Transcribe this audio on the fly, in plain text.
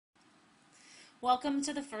Welcome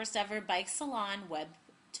to the first ever Bike Salon web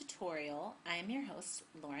tutorial. I am your host,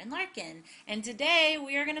 Lauren Larkin, and today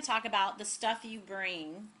we are going to talk about the stuff you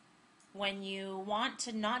bring when you want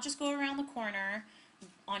to not just go around the corner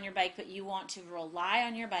on your bike, but you want to rely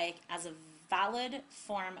on your bike as a valid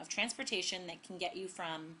form of transportation that can get you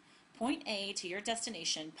from point A to your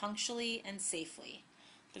destination punctually and safely.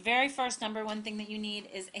 The very first number one thing that you need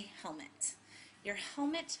is a helmet. Your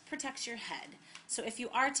helmet protects your head. So if you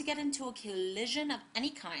are to get into a collision of any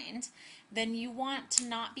kind, then you want to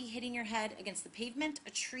not be hitting your head against the pavement, a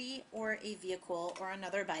tree, or a vehicle, or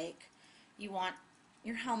another bike. You want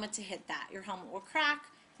your helmet to hit that. Your helmet will crack,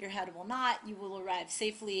 your head will not, you will arrive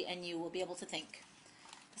safely, and you will be able to think.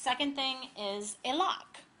 The second thing is a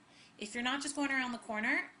lock. If you're not just going around the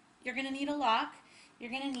corner, you're going to need a lock.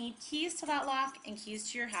 You're going to need keys to that lock and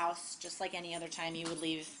keys to your house, just like any other time you would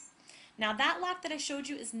leave. Now that lock that I showed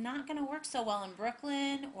you is not going to work so well in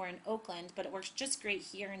Brooklyn or in Oakland, but it works just great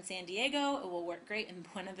here in San Diego. It will work great in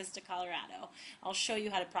Buena Vista, Colorado. I'll show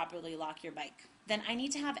you how to properly lock your bike. Then I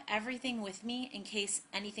need to have everything with me in case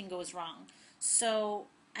anything goes wrong. So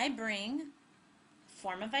I bring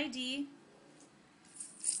form of ID,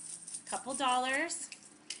 a couple dollars,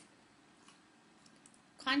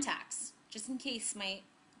 contacts, just in case my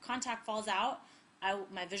contact falls out,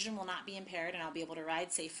 my vision will not be impaired and I'll be able to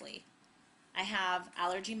ride safely. I have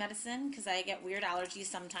allergy medicine because I get weird allergies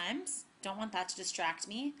sometimes. Don't want that to distract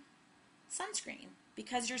me. Sunscreen,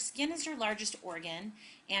 because your skin is your largest organ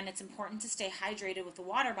and it's important to stay hydrated with a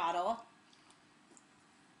water bottle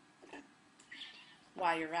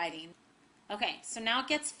while you're riding. Okay, so now it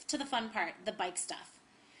gets to the fun part, the bike stuff.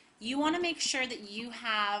 You want to make sure that you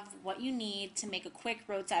have what you need to make a quick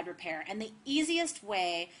roadside repair. And the easiest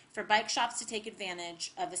way for bike shops to take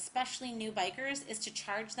advantage of especially new bikers is to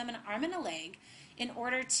charge them an arm and a leg in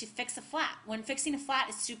order to fix a flat. When fixing a flat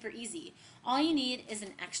is super easy. All you need is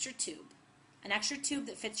an extra tube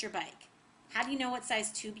that fits your bike. How do you know what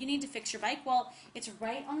size tube you need to fix your bike? Well, it's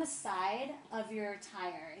right on the side of your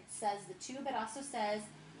tire. It says the tube. It also says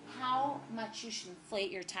how much you should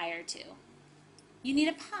inflate your tire to. You need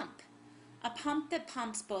a pump that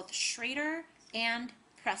pumps both Schrader and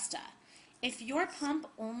Presta. If your pump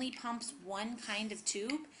only pumps one kind of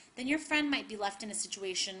tube, then your friend might be left in a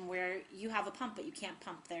situation where you have a pump but you can't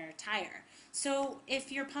pump their tire. So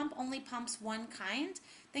if your pump only pumps one kind,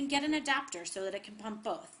 then get an adapter so that it can pump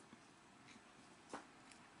both.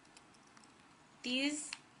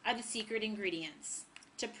 These are the secret ingredients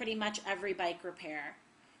to pretty much every bike repair.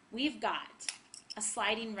 We've got a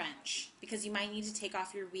sliding wrench, because you might need to take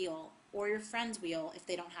off your wheel or your friend's wheel if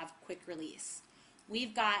they don't have quick release.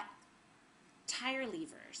 We've got tire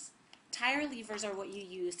levers. Tire levers are what you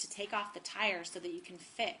use to take off the tire so that you can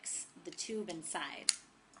fix the tube inside.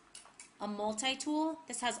 A multi-tool.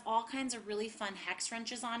 This has all kinds of really fun hex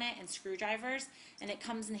wrenches on it and screwdrivers, and it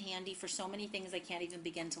comes in handy for so many things I can't even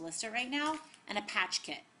begin to list it right now. And a patch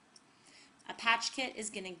kit. A patch kit is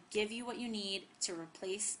going to give you what you need to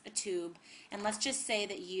replace a tube. And let's just say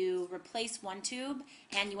that you replace one tube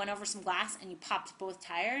and you went over some glass and you popped both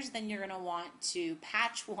tires, then you're going to want to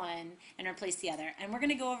patch one and replace the other. And we're going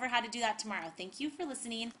to go over how to do that tomorrow. Thank you for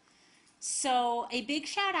listening. So a big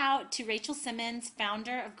shout out to Rachel Simmons,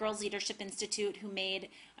 founder of Girls Leadership Institute, who made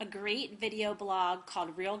a great video blog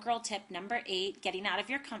called Real Girl Tip Number 8, Getting Out of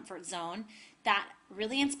Your Comfort Zone. That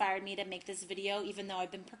really inspired me to make this video, even though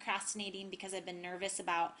I've been procrastinating because I've been nervous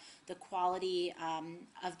about the quality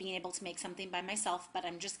of being able to make something by myself, but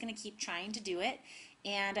I'm just going to keep trying to do it.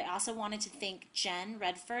 And I also wanted to thank Jen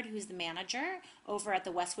Redford, who's the manager over at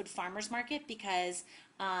the Westwood Farmers Market, because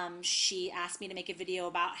she asked me to make a video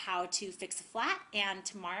about how to fix a flat, and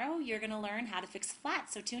tomorrow you're going to learn how to fix a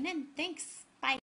flat. So tune in. Thanks. Bye.